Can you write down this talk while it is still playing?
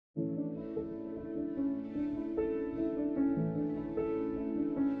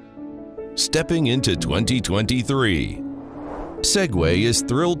stepping into 2023. Segway is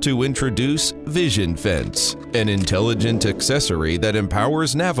thrilled to introduce Vision Fence, an intelligent accessory that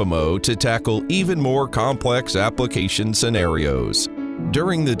empowers Navimow to tackle even more complex application scenarios.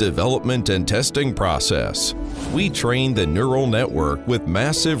 During the development and testing process, we trained the neural network with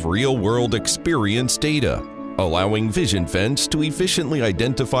massive real-world experience data, allowing Vision Fence to efficiently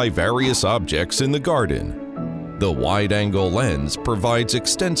identify various objects in the garden. The wide-angle lens provides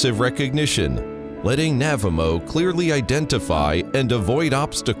extensive recognition, letting Navimow clearly identify and avoid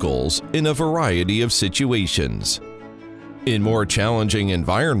obstacles in a variety of situations. In more challenging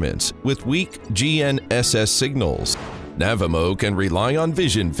environments with weak GNSS signals, Navimow can rely on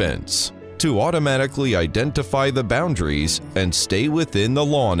Vision Fence to automatically identify the boundaries and stay within the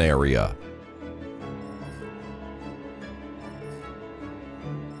lawn area.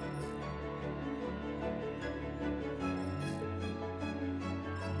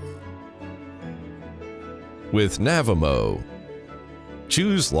 With Navimow,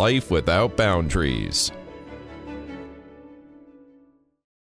 choose life without boundaries.